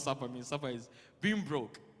you don't know what supper means, supper is being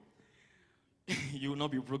broke. You will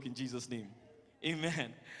not be broke in Jesus' name.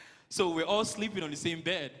 Amen. So we're all sleeping on the same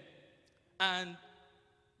bed. And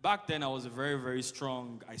back then I was very, very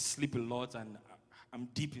strong. I sleep a lot and I'm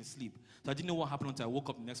deep in sleep. So I didn't know what happened until I woke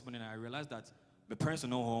up the next morning and I realized that my parents were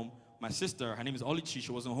not home. My sister, her name is Olichi,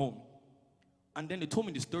 she wasn't home. And then they told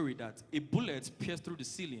me the story that a bullet pierced through the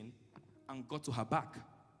ceiling and got to her back.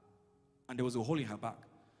 And there was a hole in her back.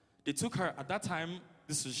 They took her, at that time,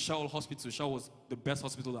 this is Shell Hospital. Shell was the best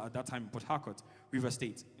hospital at that time in Port Harcourt, River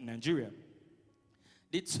State, in Nigeria.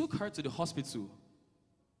 They took her to the hospital.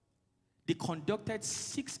 They conducted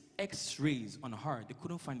 6 x-rays on her. They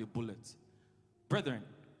couldn't find a bullet. Brethren,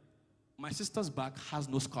 my sister's back has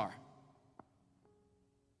no scar.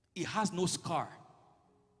 It has no scar.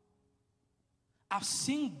 I've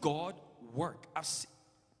seen God work.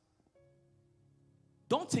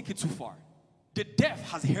 Don't take it too far. The deaf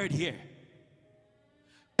has heard here.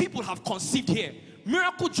 People have conceived here.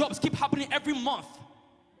 Miracle jobs keep happening every month.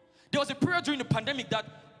 There was a period during the pandemic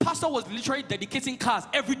that pastor was literally dedicating cars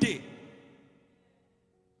every day.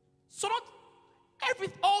 So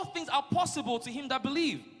all things are possible to him that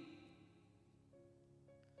believe.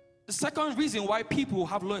 The second reason why people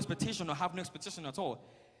have low expectation or have no expectation at all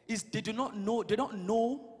is they don't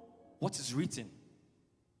know what is written.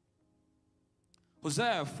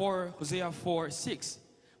 Hosea 4:6.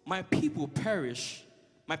 My people perish,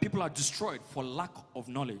 my people are destroyed for lack of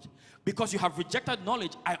knowledge. Because you have rejected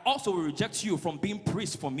knowledge, I also will reject you from being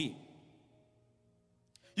priest for me.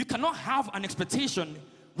 You cannot have an expectation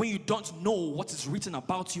when you don't know what is written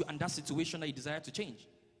about you and that situation that you desire to change.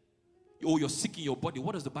 Or you're sick in your body.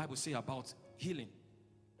 What does the Bible say about healing?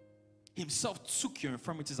 Himself took your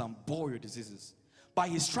infirmities and bore your diseases. By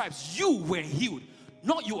his stripes, you were healed.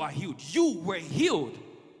 Not you are healed. You were healed.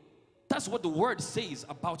 That's what the word says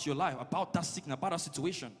about your life, about that sickness, about that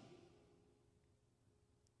situation.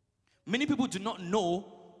 Many people do not know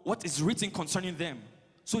what is written concerning them.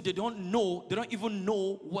 So they don't even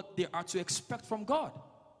know what they are to expect from God.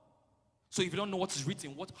 So if you don't know what is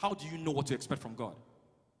written, how do you know what to expect from God?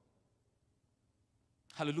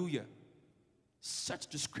 Hallelujah. Search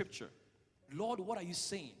the scripture. Lord, what are you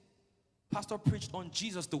saying? Pastor preached on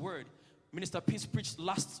Jesus, the word. Minister Peace preached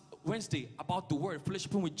last Wednesday about the word,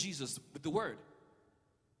 fellowshipping with Jesus, with the word.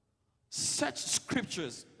 Search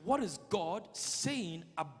scriptures. What is God saying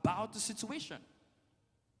about the situation?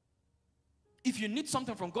 If you need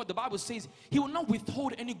something from God, the Bible says he will not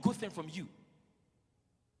withhold any good thing from you.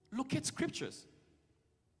 Look at scriptures.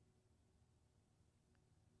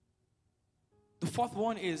 The fourth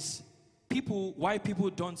one is why people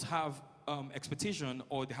don't have expectation,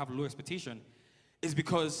 or they have low expectation, is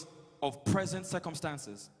because of present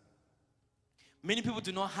circumstances. Many people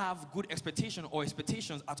do not have good expectation or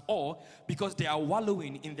expectations at all because they are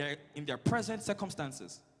wallowing in their present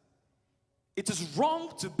circumstances. It is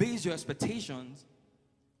wrong to base your expectations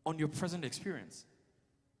on your present experience.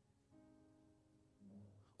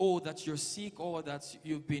 Oh, that you're sick, or that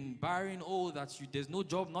you've been barren, oh, that there's no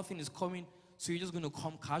job, nothing is coming, so you're just going to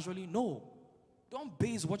come casually. No. Don't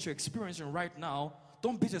base what you're experiencing right now.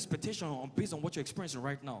 Don't base your expectation based on what you're experiencing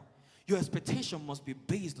right now. Your expectation must be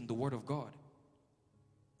based on the Word of God.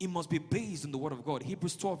 It must be based on the Word of God.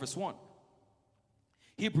 Hebrews 12 verse 1.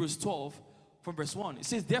 Hebrews 12 from verse 1. It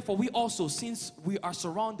says, therefore we also, since we are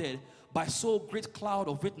surrounded by so great cloud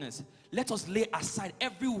of witness, let us lay aside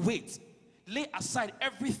every weight. Lay aside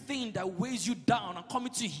everything that weighs you down and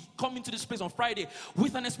come into this place on Friday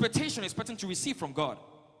with an expectation, expecting to receive from God.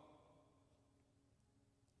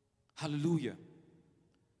 Hallelujah.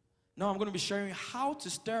 Now I'm going to be sharing how to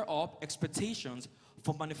stir up expectations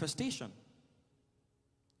for manifestation.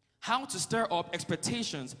 How to stir up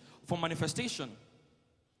expectations for manifestation.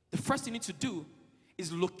 The first thing you need to do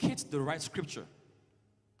is locate the right scripture.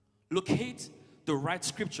 Locate the right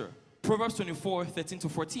scripture. Proverbs 24, 13 to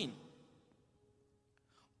 14.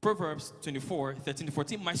 Proverbs 24, 13 to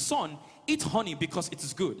 14. My son, eat honey because it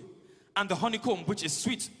is good, and the honeycomb which is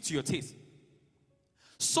sweet to your taste.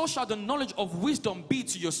 So shall the knowledge of wisdom be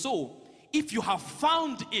to your soul. If you have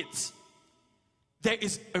found it, there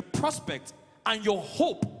is a prospect, and your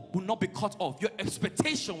hope will not be cut off. Your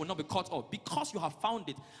expectation will not be cut off because you have found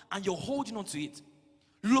it and you're holding on to it.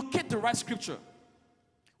 Locate the right scripture.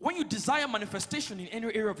 When you desire manifestation in any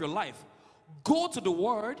area of your life, go to the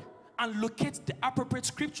word and locate the appropriate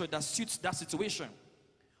scripture that suits that situation.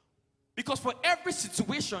 Because for every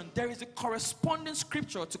situation, there is a corresponding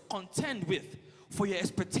scripture to contend with for your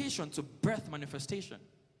expectation to birth manifestation.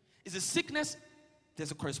 Is it sickness?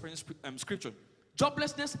 There's a corresponding scripture.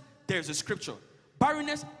 Joblessness? There's a scripture.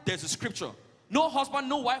 Barrenness? There's a scripture. No husband,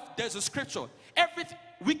 no wife? There's a scripture. Every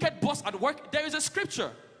wicked boss at work? There is a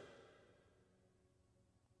scripture.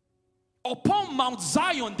 Upon Mount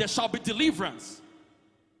Zion there shall be deliverance.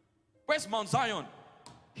 Where's Mount Zion?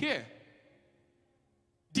 Here.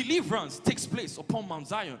 Deliverance takes place upon Mount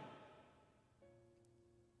Zion.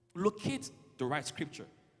 Locate the right scripture.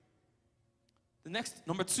 The next,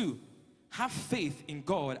 number 2, have faith in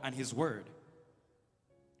God and His Word.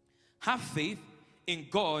 Have faith in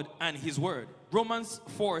God and His Word. Romans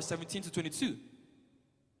 4, 17 to 22.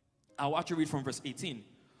 I'll actually read from verse 18.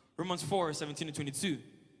 Romans 4, 17 to 22.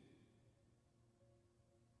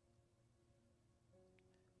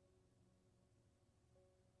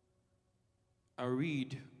 I'll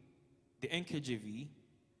read the NKJV.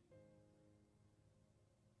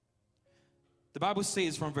 The Bible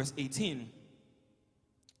says from verse 18,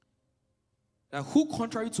 who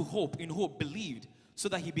contrary to hope, in hope believed, so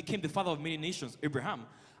that he became the father of many nations, Abraham,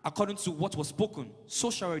 according to what was spoken, so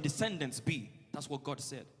shall your descendants be. That's what God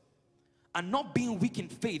said. And not being weak in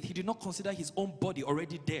faith, he did not consider his own body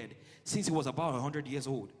already dead, since he was about 100 years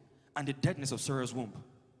old, and the deadness of Sarah's womb.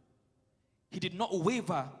 He did not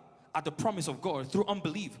waver at the promise of God through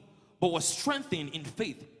unbelief, but was strengthened in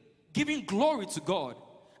faith, giving glory to God,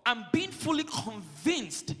 and being fully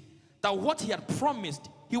convinced that what he had promised,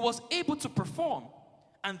 he was able to perform,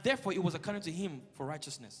 and therefore it was accounted to him for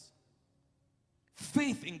righteousness.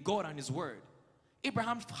 Faith in God and his word.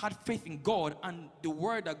 Abraham had faith in God and the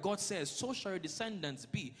word that God says, so shall your descendants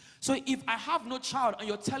be. So if I have no child and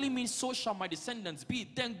you're telling me, so shall my descendants be,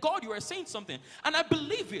 then God, you are saying something. And I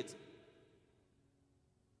believe it.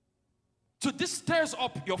 So this stirs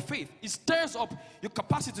up your faith. It stirs up your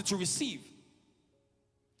capacity to receive.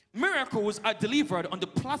 Miracles are delivered on the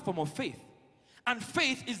platform of faith. And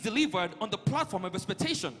faith is delivered on the platform of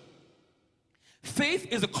expectation. Faith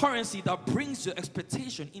is a currency that brings your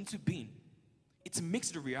expectation into being. It makes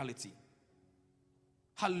it a reality.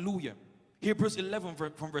 Hallelujah. Hebrews 11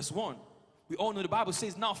 from verse 1. We all know the Bible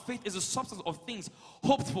says, now faith is a substance of things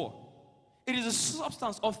hoped for. It is a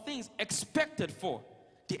substance of things expected for,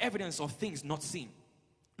 the evidence of things not seen.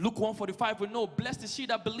 Luke 1:45, we know, blessed is she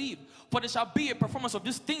that believed, for there shall be a performance of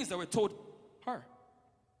these things that were told her.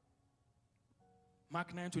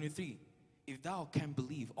 Mark 9:23, if thou can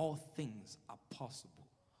believe, all things are possible.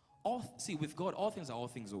 See, with God, all things are all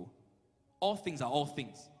things. All things are all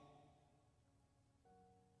things.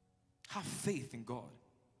 Have faith in God.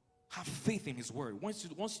 Have faith in his word. Once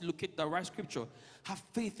you look at the right scripture, have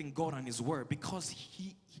faith in God and his word, because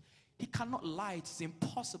he cannot lie. It is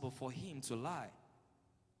impossible for him to lie.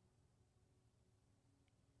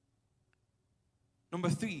 Number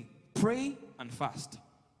 3, pray and fast.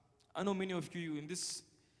 I know many of you in this,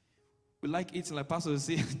 we like eating, like Pastor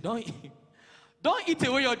say, don't eat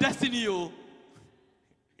away your destiny, yo.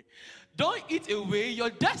 Don't eat away your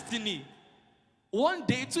destiny. 1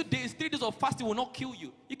 day, 2 days, 3 days of fasting will not kill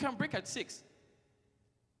you. You can break at 6.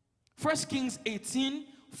 1 Kings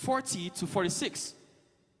 18:40-46.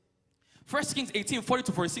 1 Kings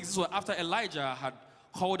 18:40-46. This was after Elijah had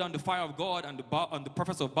called down the fire of God and the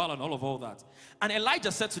prophets of Baal and all that. And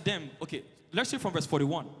Elijah said to them, okay, let's read from verse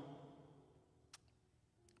 41.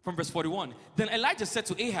 From verse 41. Then Elijah said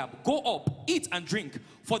to Ahab, go up, eat and drink,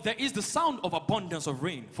 for there is the sound of abundance of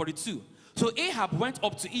rain. 42. So Ahab went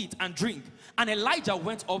up to eat and drink, and Elijah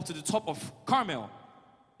went up to the top of Carmel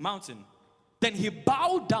mountain. Then he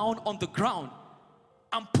bowed down on the ground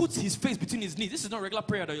and put his face between his knees. This is not regular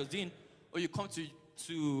prayer that you're doing, or you come to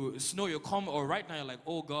snow, you come, or right now you're like,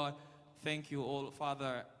 oh God, thank you, oh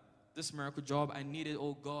Father, this miracle job, I need it,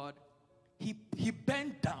 oh God. He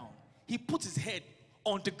bent down. He put his head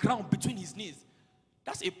on the ground between his knees.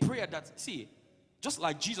 That's a prayer that, see, just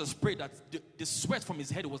like Jesus prayed that the sweat from his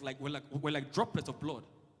head was were like droplets of blood.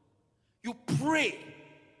 You pray.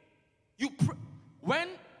 When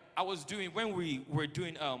we were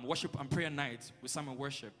doing worship and prayer nights with Simon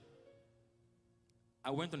Worship, I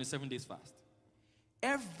went on a 7 days fast.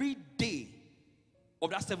 Every day of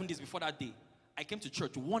that 7 days before that day, I came to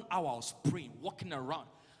church. 1 hour I was praying, walking around.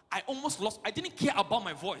 I didn't care about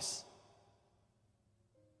my voice.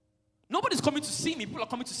 Nobody's coming to see me. People are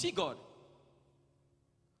coming to see God.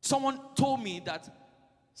 Someone told me that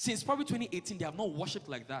since probably 2018, they have not worshipped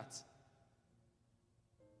like that.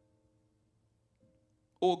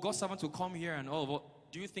 Oh, God's servant will come here and all of it.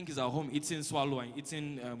 Do you think he's at home eating swallow and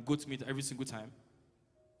eating goat meat every single time?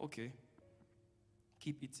 Okay.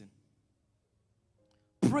 Keep eating.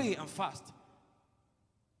 Pray and fast.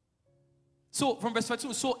 So from verse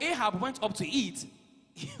 22, so Ahab went up to eat.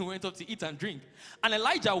 He went up to eat and drink. And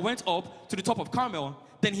Elijah went up to the top of Carmel.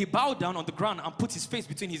 Then he bowed down on the ground and put his face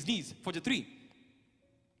between his knees. 43.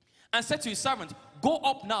 And said to his servant, go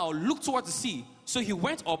up now, look towards the sea. So he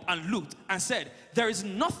went up and looked and said, there is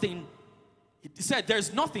nothing. He said, there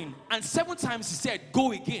is nothing. And 7 times he said,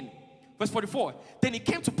 go again. Verse 44. Then it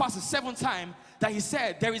came to pass the 7th time that he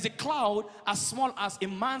said, there is a cloud as small as a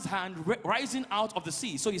man's hand rising out of the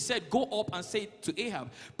sea. So he said, go up and say to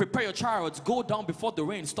Ahab, prepare your chariots, go down before the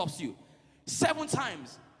rain stops you. 7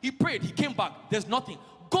 times he prayed, he came back, there's nothing.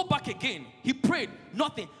 Go back again, he prayed,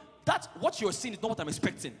 nothing. That's what you're seeing is not what I'm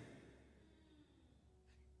expecting.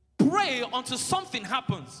 Pray until something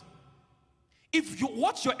happens. If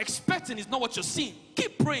what you're expecting is not what you're seeing,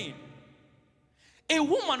 keep praying. A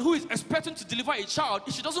woman who is expecting to deliver a child,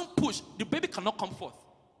 if she doesn't push, the baby cannot come forth.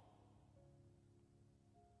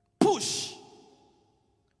 Push.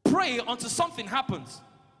 Pray until something happens.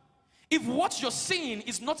 If what you're seeing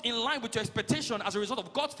is not in line with your expectation as a result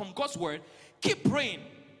of God's word, keep praying.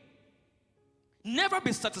 Never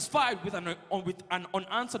be satisfied with an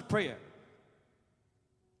unanswered prayer.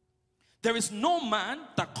 There is no man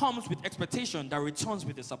that comes with expectation that returns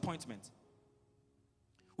with disappointment.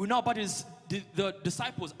 We know about the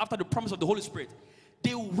disciples after the promise of the Holy Spirit.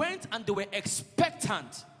 They went and they were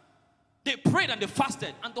expectant. They prayed and they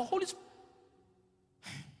fasted. And the Holy Spirit,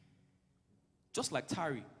 just like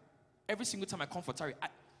Tari, every single time I come for Tari,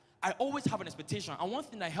 I always have an expectation. And one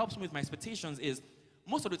thing that helps me with my expectations is,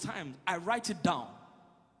 most of the time, I write it down.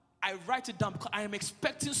 I write it down because I am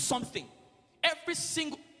expecting something. Every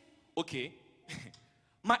single... Okay.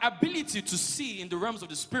 My ability to see in the realms of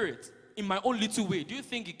the spirit in my own little way, do you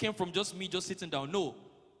think it came from just me just sitting down? No.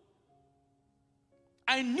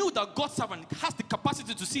 I knew that God's servant has the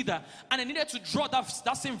capacity to see that, and I needed to draw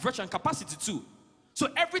that same virtue and capacity too. So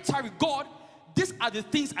every time, God, these are the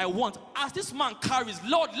things I want. As this man carries,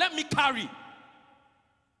 Lord, let me carry.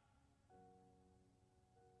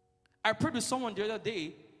 I prayed with someone the other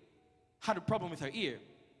day, had a problem with her ear.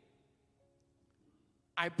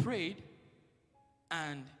 I prayed,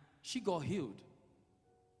 and she got healed.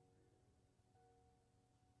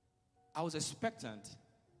 I was expectant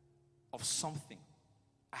of something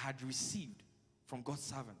I had received from God's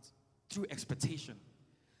servant through expectation.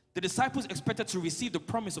 The disciples expected to receive the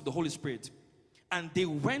promise of the Holy Spirit, and they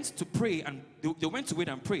went to pray, and they went to wait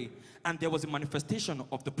and pray, and there was a manifestation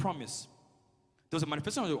of the promise. There was a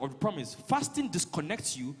manifestation of the promise. Fasting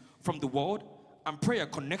disconnects you from the world, and prayer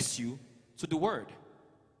connects you to the word.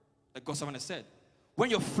 Like God's servant has said, when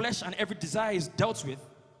your flesh and every desire is dealt with,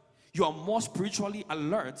 you are more spiritually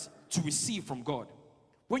alert to receive from God.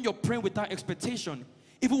 When you're praying without expectation,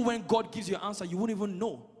 even when God gives you an answer, you won't even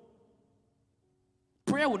know.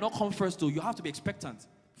 Prayer will not come first, though. You have to be expectant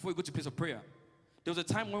before you go to a place of prayer. There was a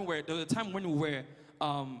time when we were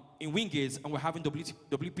in Wingate and we're having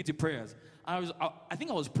WPT prayers. And I think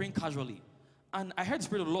I was praying casually, and I heard the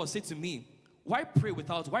Spirit of the Lord say to me, "Why pray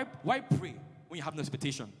why pray when you have no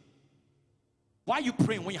expectation? Why are you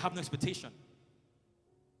praying when you have no expectation?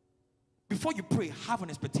 Before you pray, have an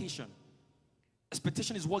expectation.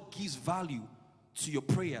 Expectation is what gives value to your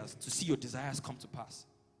prayers to see your desires come to pass.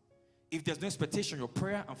 If there's no expectation, your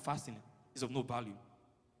prayer and fasting is of no value."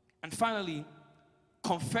 And finally,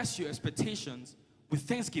 confess your expectations with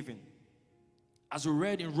thanksgiving. As we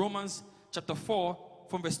read in Romans chapter 4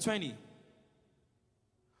 from verse 20.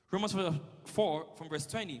 Romans 4 from verse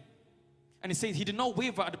 20. And it says, he did not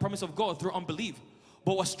waver at the promise of God through unbelief,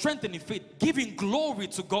 but was strengthened in faith, giving glory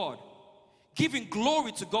to God. Giving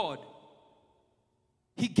glory to God.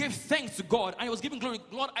 He gave thanks to God, and he was giving glory.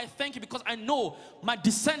 Lord, I thank you because I know my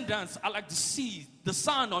descendants are like the sea, the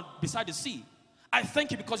sand beside the sea. I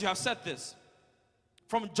thank you because you have said this.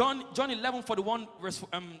 From John 11, 41 verse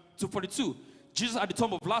to 42, Jesus at the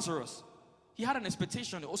tomb of Lazarus, he had an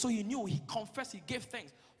expectation. Also, he knew, he confessed, he gave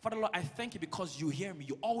thanks. Father, Lord, I thank you because you hear me.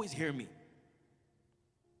 You always hear me.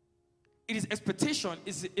 It is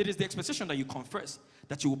the expectation that you confess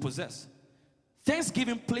that you will possess.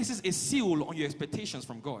 Thanksgiving places a seal on your expectations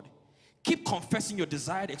from God. Keep confessing your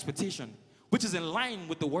desired expectation, which is in line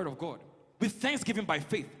with the word of God, with thanksgiving by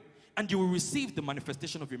faith, and you will receive the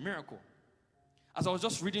manifestation of your miracle. As I was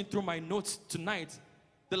just reading through my notes tonight,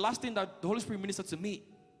 the last thing that the Holy Spirit ministered to me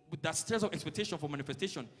that stirs up expectation for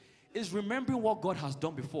manifestation is remembering what God has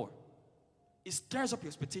done before. It stirs up your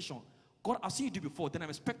expectation. God, I've seen you do before, then I'm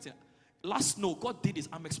expecting. Last snow, God did this,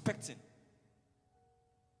 I'm expecting.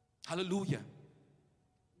 Hallelujah.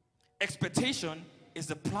 Expectation is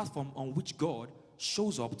the platform on which God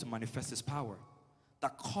shows up to manifest his power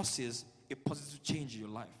that causes a positive change in your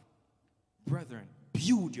life. Brethren,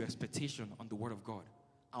 build your expectation on the word of God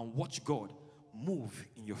and watch God move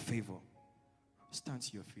in your favor. Stand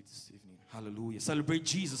to your feet this evening. Hallelujah. Celebrate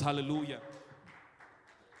Jesus. Hallelujah.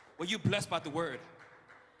 Were you blessed by the word?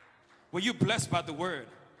 Were you blessed by the word?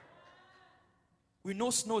 We know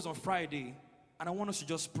snow is on Friday, and I want us to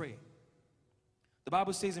just pray. The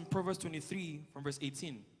Bible says in Proverbs 23 from verse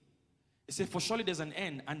 18, it says, for surely there's an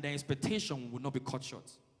end, and the expectation will not be cut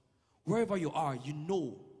short. Wherever you are, you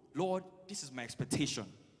know, Lord, this is my expectation.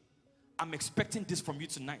 I'm expecting this from you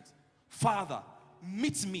tonight. Father,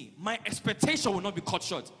 meet me. My expectation will not be cut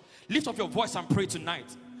short. Lift up your voice and pray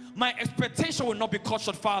tonight. My expectation will not be cut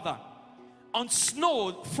short, Father. On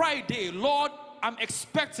snow, Friday, Lord, I'm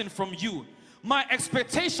expecting from you. My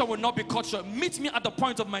expectation will not be cut short. Meet me at the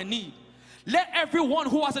point of my need. Let everyone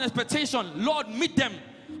who has an expectation, Lord, meet them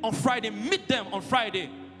on Friday. Meet them on Friday.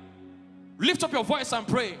 Lift up your voice and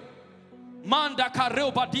pray. Manda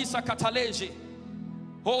kareo badisa kataleje.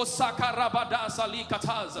 O sakarabada sali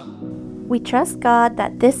kataza. We trust God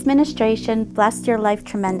that this ministration blessed your life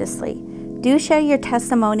tremendously. Do share your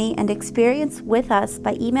testimony and experience with us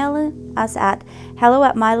by emailing us at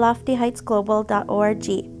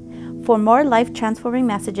hello@myloftyheightsglobal.org. For more life-transforming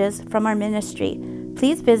messages from our ministry,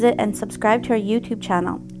 please visit and subscribe to our YouTube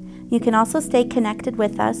channel. You can also stay connected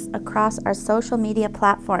with us across our social media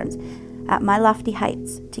platforms at My Lofty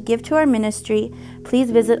Heights. To give to our ministry, please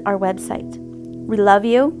visit our website. We love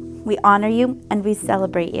you, we honor you, and we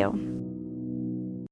celebrate you.